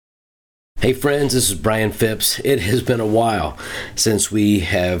Hey friends, this is Brian Phipps. It has been a while since we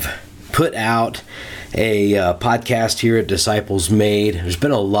have put out a podcast here at Disciples Made. There's been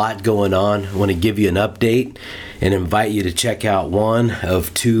a lot going on. I want to give you an update and invite you to check out one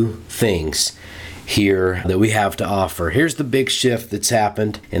of two things here that we have to offer. Here's the big shift that's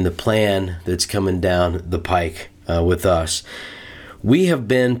happened and the plan that's coming down the pike with us. We have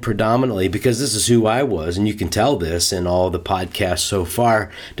been predominantly, because this is who I was, and you can tell this in all the podcasts so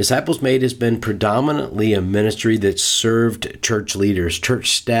far, Disciples Made has been predominantly a ministry that served church leaders,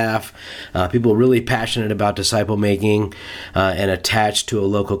 church staff, people really passionate about disciple making and attached to a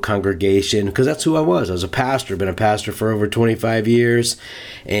local congregation, because that's who I was. I was a pastor, been a pastor for over 25 years,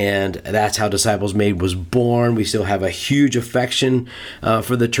 and that's how Disciples Made was born. We still have a huge affection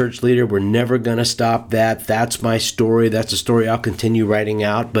for the church leader. We're never going to stop that. That's my story. That's a story I'll continue writing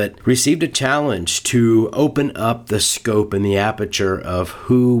out, but received a challenge to open up the scope and the aperture of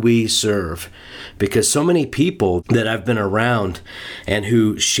who we serve, because so many people that I've been around and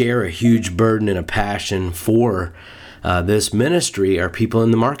who share a huge burden and a passion for this ministry are people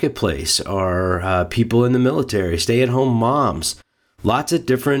in the marketplace, are people in the military, stay-at-home moms. Lots of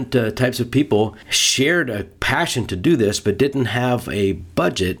different types of people shared a passion to do this, but didn't have a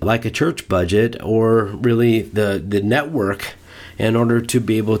budget like a church budget or really the network in order to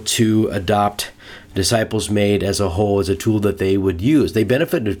be able to adopt Disciples Made as a whole as a tool that they would use. They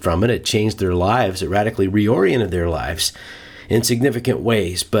benefited from it. It changed their lives. It radically reoriented their lives in significant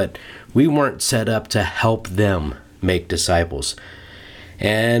ways, but we weren't set up to help them make disciples.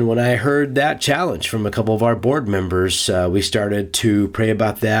 And when I heard that challenge from a couple of our board members, we started to pray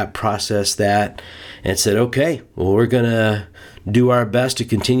about that, process that, and said, okay, well, we're going to do our best to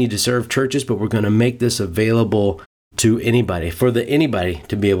continue to serve churches, but we're going to make this available to anybody, for anybody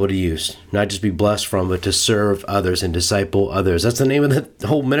to be able to use, not just be blessed from, but to serve others and disciple others. That's the name of the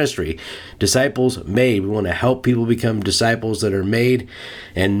whole ministry, Disciples Made. We want to help people become disciples that are made,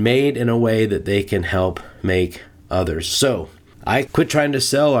 and made in a way that they can help make others. So I quit trying to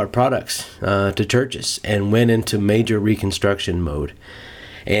sell our products to churches and went into major reconstruction mode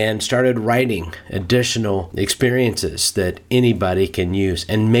and started writing additional experiences that anybody can use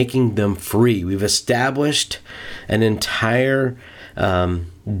and making them free. We've established an entire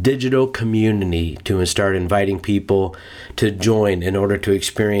digital community to start inviting people to join in order to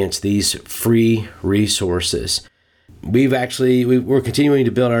experience these free resources. We're continuing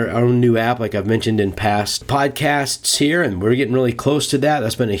to build our own new app, like I've mentioned in past podcasts here, and we're getting really close to that.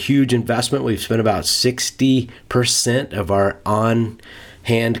 That's been a huge investment. We've spent about 60% of our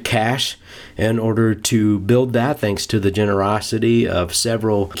on-hand cash in order to build that, thanks to the generosity of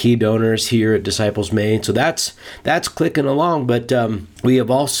several key donors here at Disciples Made. So that's clicking along, but we have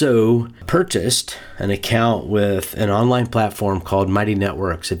also purchased an account with an online platform called Mighty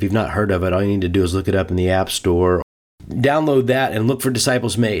Networks. If you've not heard of it, all you need to do is look it up in the App Store. Download that and look for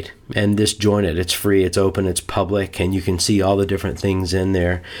Disciples Made and just join it. It's free, it's open, it's public, and you can see all the different things in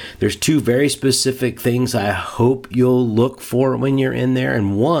there. There's two very specific things I hope you'll look for when you're in there,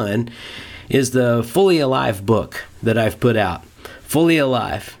 and one is the Fully Alive book that I've put out. Fully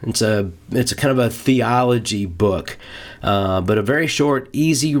Alive. It's a kind of a theology book, but a very short,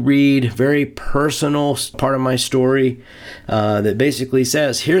 easy read, very personal part of my story that basically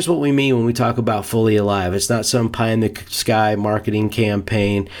says, here's what we mean when we talk about fully alive. It's not some pie-in-the-sky marketing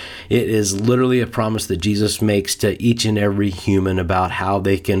campaign. It is literally a promise that Jesus makes to each and every human about how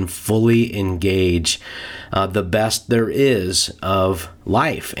they can fully engage the best there is of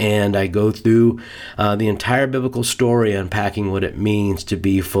life. And I go through the entire biblical story, unpacking what it means to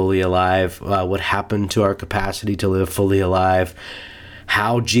be fully alive, what happened to our capacity to live fully alive,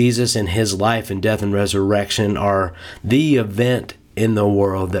 how Jesus and his life and death and resurrection are the event in the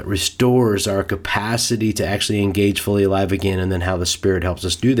world that restores our capacity to actually engage fully alive again, and then how the Spirit helps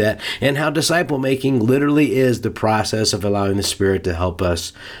us do that, and how disciple making literally is the process of allowing the Spirit to help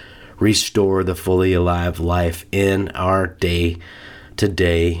us restore the fully alive life in our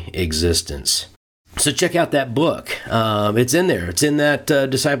day-to-day existence. So check out that book. It's in there. It's in that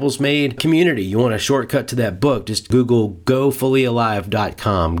Disciples Made community. You want a shortcut to that book, just Google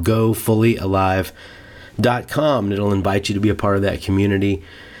GoFullyAlive.com, GoFullyAlive.com, and it'll invite you to be a part of that community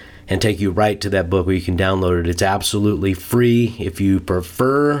and take you right to that book where you can download it. It's absolutely free. If you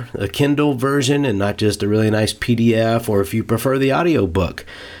prefer a Kindle version and not just a really nice PDF, or if you prefer the audio book,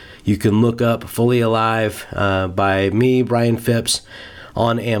 you can look up Fully Alive by me, Brian Phipps,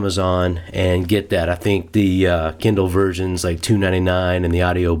 on Amazon and get that. I think the Kindle version's like $2.99 and the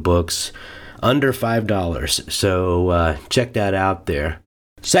audio books under $5. So check that out there.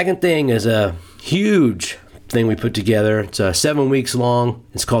 Second thing is a huge thing we put together. It's 7 weeks long.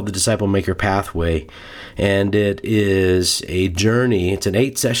 It's called the Disciple Maker Pathway, and it is a journey. It's an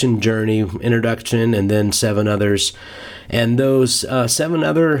 8-session journey, introduction, and then 7 others. And those 7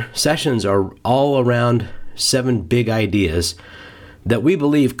 other sessions are all around 7 big ideas that we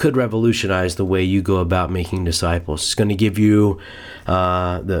believe could revolutionize the way you go about making disciples. It's going to give you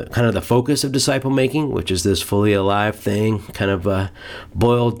the focus of disciple making, which is this fully alive thing, kind of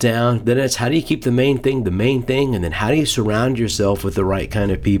boiled down. Then it's how do you keep the main thing, and then how do you surround yourself with the right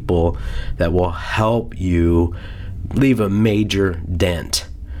kind of people that will help you leave a major dent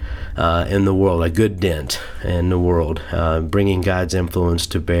in the world, a good dent in the world, bringing God's influence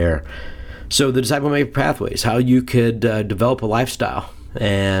to bear. So the Disciple Maker Pathway is how you could develop a lifestyle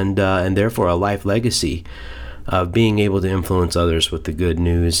and therefore a life legacy of being able to influence others with the good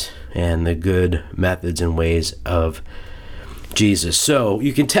news and the good methods and ways of Jesus. So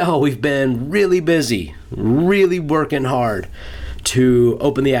you can tell we've been really busy, really working hard to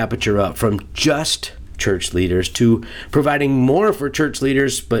open the aperture up from just church leaders to providing more for church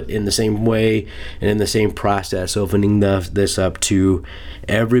leaders, but in the same way and in the same process, opening this up to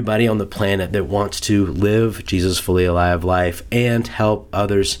everybody on the planet that wants to live Jesus fully alive life and help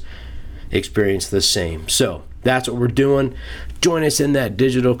others experience the same. So that's what we're doing. Join us in that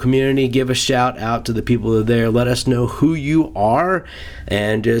digital community. Give a shout out to the people that are there. Let us know who you are,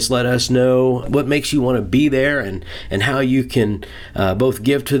 and just let us know what makes you want to be there, and how you can both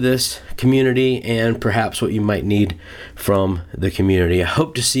give to this community and perhaps what you might need from the community. I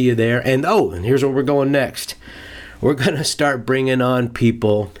hope to see you there. And here's where we're going next. We're going to start bringing on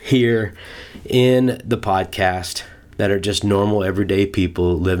people here in the podcast that are just normal, everyday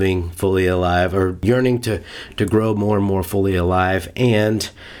people living fully alive or yearning to grow more and more fully alive,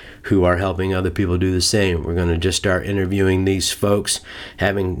 and who are helping other people do the same. We're going to just start interviewing these folks,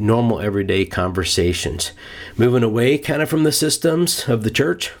 having normal, everyday conversations, moving away kind of from the systems of the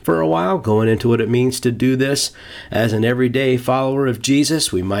church for a while, going into what it means to do this as an everyday follower of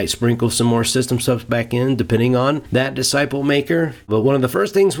Jesus. We might sprinkle some more system stuff back in, depending on that disciple maker. But one of the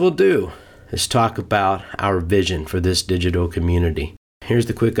first things we'll do is talk about our vision for this digital community. Here's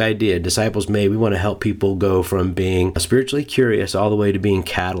the quick idea. Disciples Made, we want to help people go from being spiritually curious all the way to being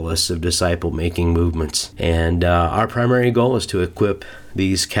catalysts of disciple-making movements. And our primary goal is to equip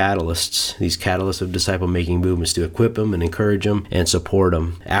these catalysts of disciple-making movements, to equip them and encourage them and support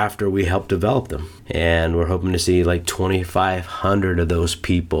them after we help develop them. And we're hoping to see like 2,500 of those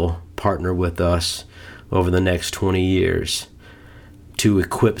people partner with us over the next 20 years to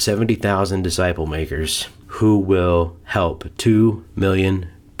equip 70,000 disciple makers who will help 2 million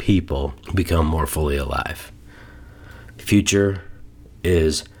people become more fully alive. The future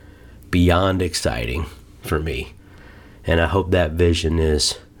is beyond exciting for me, and I hope that vision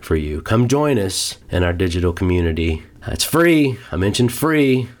is for you. Come join us in our digital community. It's free. I mentioned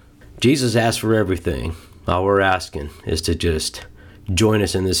free. Jesus asked for everything. All we're asking is to just join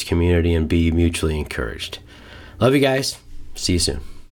us in this community and be mutually encouraged. Love you guys. See you soon.